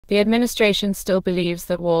The administration still believes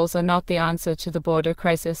that walls are not the answer to the border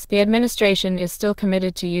crisis. The administration is still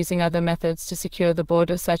committed to using other methods to secure the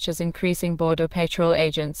border, such as increasing border patrol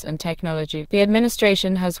agents and technology. The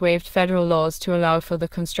administration has waived federal laws to allow for the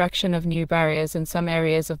construction of new barriers in some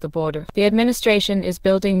areas of the border. The administration is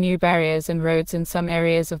building new barriers and roads in some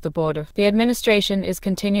areas of the border. The administration is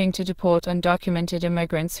continuing to deport undocumented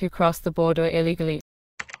immigrants who cross the border illegally.